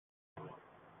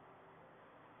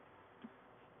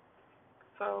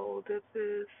So this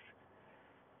is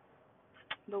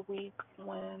the week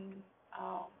when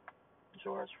um,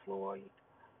 George Floyd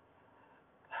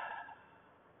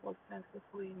was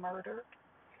senselessly murdered,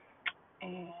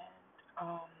 and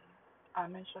um,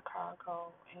 I'm in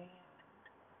Chicago, and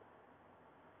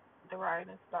the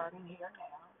rioting is starting here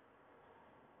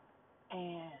now.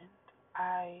 And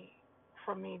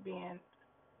for me being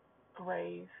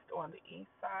raised on the east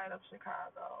side of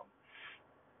Chicago,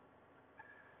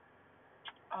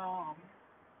 um,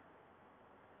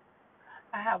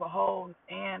 I have a whole,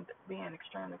 and being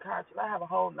extremely conscious, I have a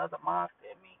whole nother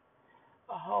monster in me,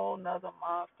 a whole nother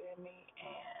monster in me,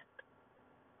 and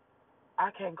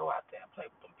I can't go out there and play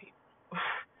with them people.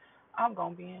 I'm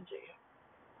gonna be in jail.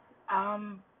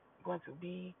 I'm going to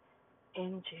be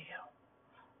in jail.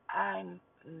 I'm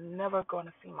never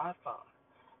gonna see my son,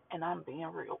 and I'm being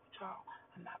real with y'all.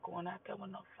 I'm not going out there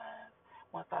with no signs.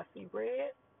 Once I see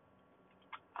red,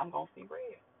 I'm gonna see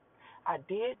red. I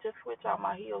did just switch out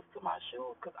my heels to my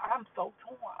shoes because I'm so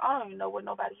torn. I don't even know where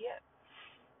nobody at.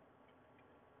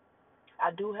 I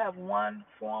do have one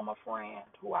former friend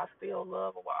who I still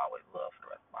love and will always love for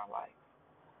the rest of my life.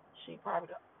 She probably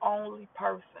the only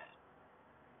person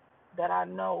that I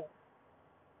know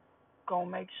gonna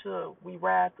make sure we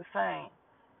ride the same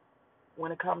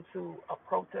when it comes to a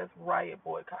protest, riot,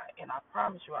 boycott. And I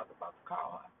promise you, I was about to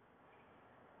call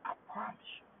her. I promise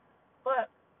you. But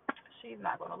she's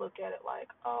not gonna look at it like,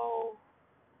 oh,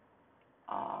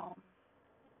 um,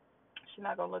 she's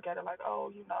not gonna look at it like,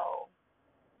 oh,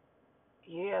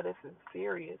 yeah, this is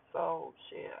serious. So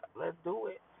shit, let's do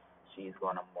it. She's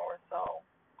gonna more so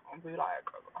be like,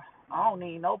 I don't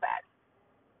need nobody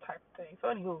type of thing. So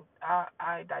anywho,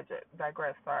 I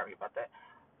digress. Sorry about that.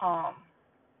 Um,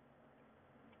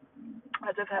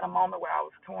 I just had a moment where I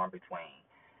was torn between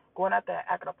going out there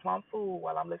acting a plum fool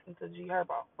while I'm listening to G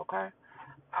Herbo. Okay,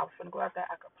 I was finna go out there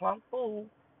acting a plum fool.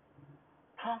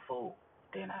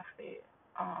 Then I said,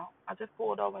 I just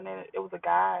pulled over and it was a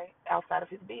guy outside of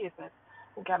his business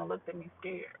who kind of looked at me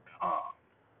scared.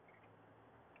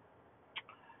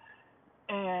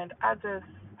 And I just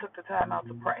took the time out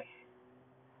to pray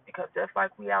because just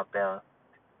like we out there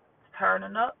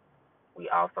turning up, we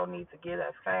also need to get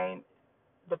that same.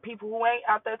 The people who ain't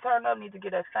out there turning up need to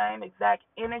get that same exact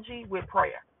energy with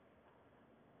prayer.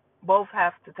 Both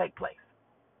have to take place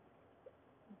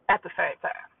at the same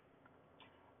time,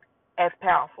 as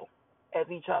powerful as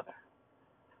each other.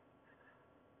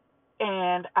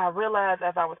 And I realized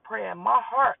as I was praying, my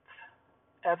heart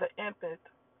as an empath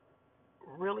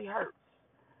really hurts.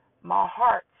 My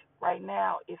heart right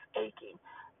now is aching.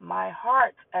 My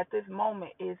heart at this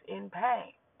moment is in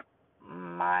pain.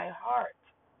 My heart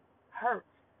hurts.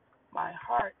 My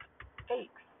heart aches.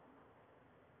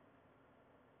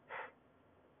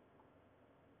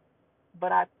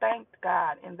 But I thanked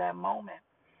God in that moment.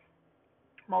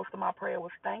 Most of my prayer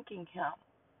was thanking Him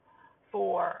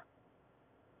for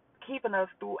keeping us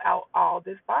throughout all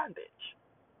this bondage.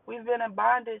 We've been in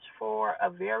bondage for a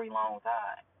very long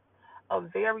time. A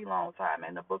very long time.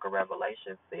 And the book of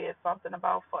Revelation says something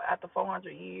about after 400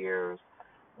 years,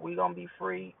 we're going to be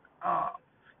free.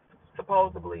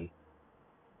 Supposedly,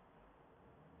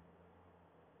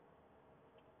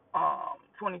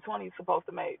 2020 is supposed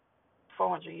to make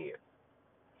 400 years.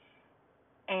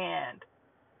 And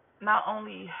not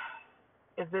only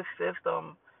is this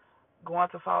system going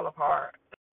to fall apart.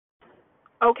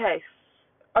 Okay,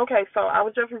 okay, so I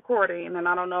was just recording, and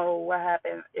I don't know what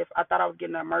happened. If I thought I was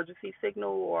getting an emergency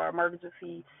signal or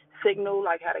emergency signal,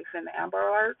 like how they send the Amber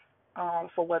Alert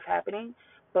for what's happening,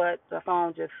 but the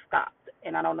phone just stopped,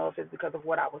 and I don't know if it's because of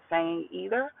what I was saying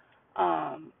either.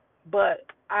 But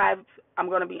I'm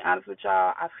gonna be honest with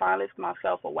y'all. I silenced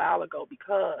myself a while ago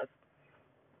because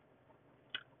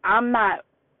I'm not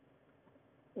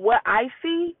what I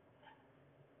see.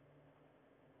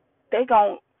 They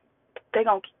gon' they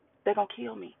gon' they gon'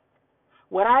 kill me.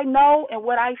 What I know and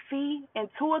what I see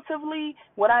intuitively,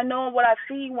 what I know and what I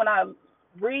see when I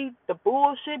read the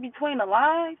bullshit between the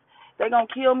lines, they gonna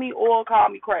kill me or call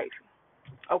me crazy.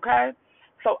 Okay?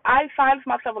 So I silenced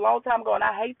myself a long time ago, and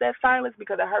I hate that silence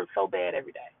because it hurts so bad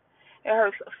every day. It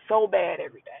hurts so bad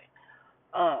every day.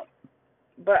 Um,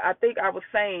 but I think I was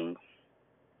saying,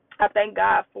 I thank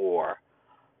God for,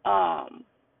 um,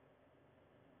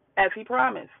 as He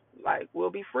promised, like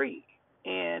we'll be free.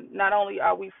 And not only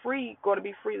are we free, going to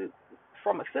be free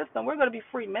from a system, we're going to be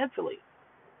free mentally.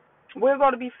 We're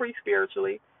going to be free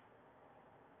spiritually.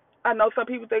 I know some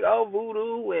people think, oh,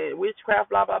 voodoo and witchcraft,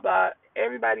 blah, blah, blah.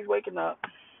 Everybody's waking up.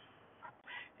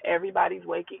 Everybody's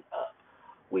waking up.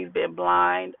 We've been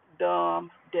blind,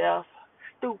 dumb, deaf,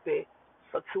 stupid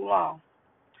for too long.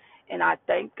 And I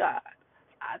thank God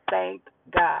I thank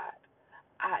God.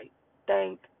 I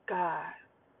thank God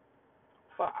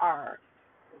for our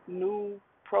new,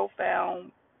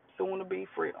 profound, soon to be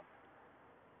freedom.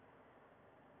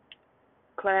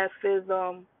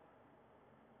 Classism,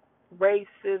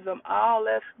 racism, all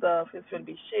that stuff is going to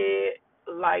be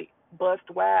shed light, bust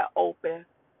wide open,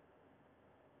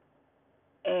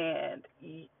 and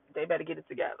they better get it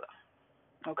together.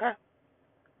 Okay?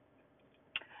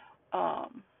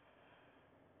 Um,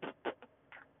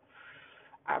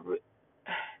 I re-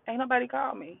 ain't nobody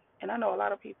called me, and I know a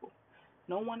lot of people.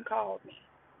 No one called me.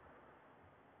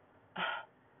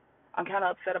 I'm kind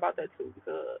of upset about that too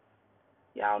because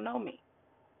y'all know me.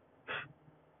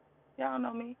 Y'all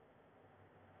know me,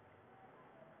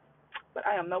 but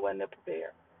I am nowhere near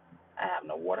prepared. I have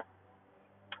no water.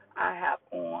 I have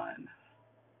on.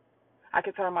 I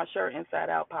can turn my shirt inside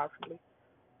out possibly,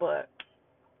 but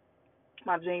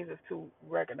my jeans is too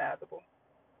recognizable.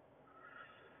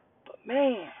 But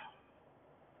man,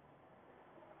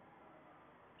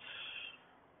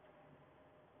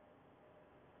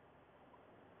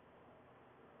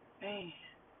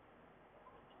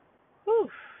 whew.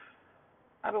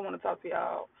 I've been wanting to talk to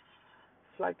y'all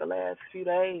for like the last few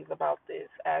days about this.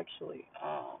 Actually,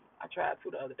 I tried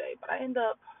to the other day, but I end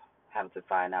up having to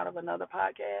find out of another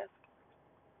podcast,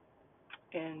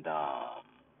 and I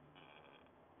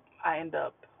end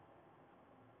up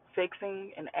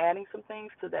fixing and adding some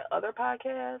things to that other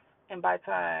podcast. And by the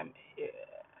time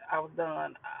I was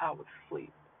done, I was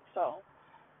asleep. So,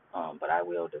 but I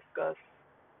will discuss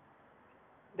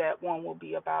that. One will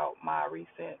be about my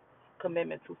recent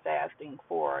commitment to fasting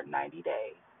for 90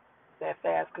 days. That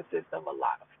fast consists of a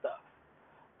lot of stuff.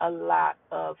 A lot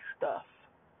of stuff.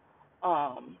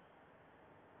 Um,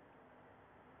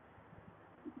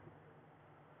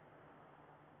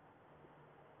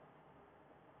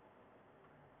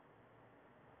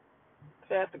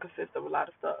 Fasting consists of a lot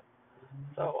of stuff.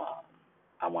 So,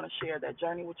 I want to share that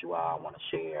journey with you all. I want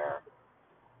to share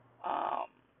um,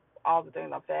 all the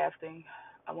things I'm fasting.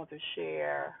 I want to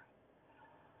share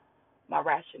my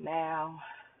rationale,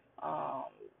 um,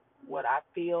 what I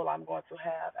feel I'm going to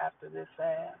have after this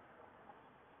fast,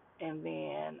 and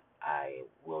then I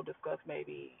will discuss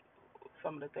maybe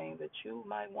some of the things that you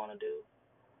might want to do.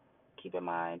 Keep in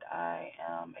mind, I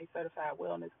am a certified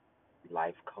wellness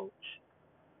life coach.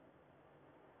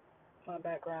 My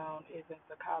background is in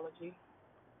psychology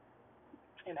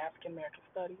and African American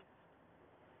studies.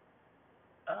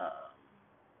 Um,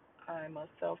 I'm a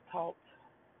self taught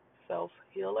self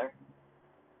healer,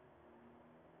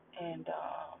 and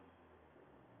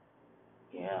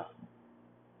yeah,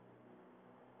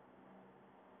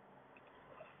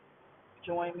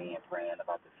 join me in praying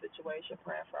about the situation,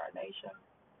 praying for our nation.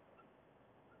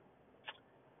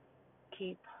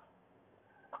 Keep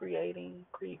creating,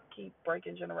 keep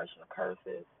breaking generational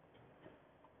curses,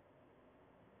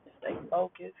 stay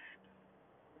focused,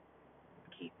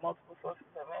 keep multiple sources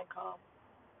of income,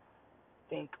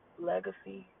 think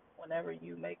legacy whenever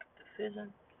you make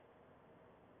decisions,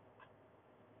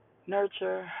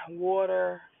 nurture,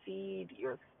 water, feed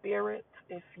your spirit.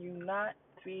 If you're not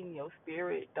feeding your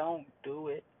spirit, don't do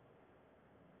it,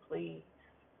 please.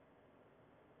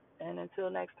 And until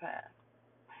next time,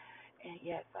 and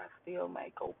yes, I still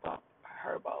may go bump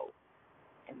Herbo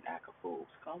and Naka Foods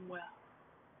somewhere.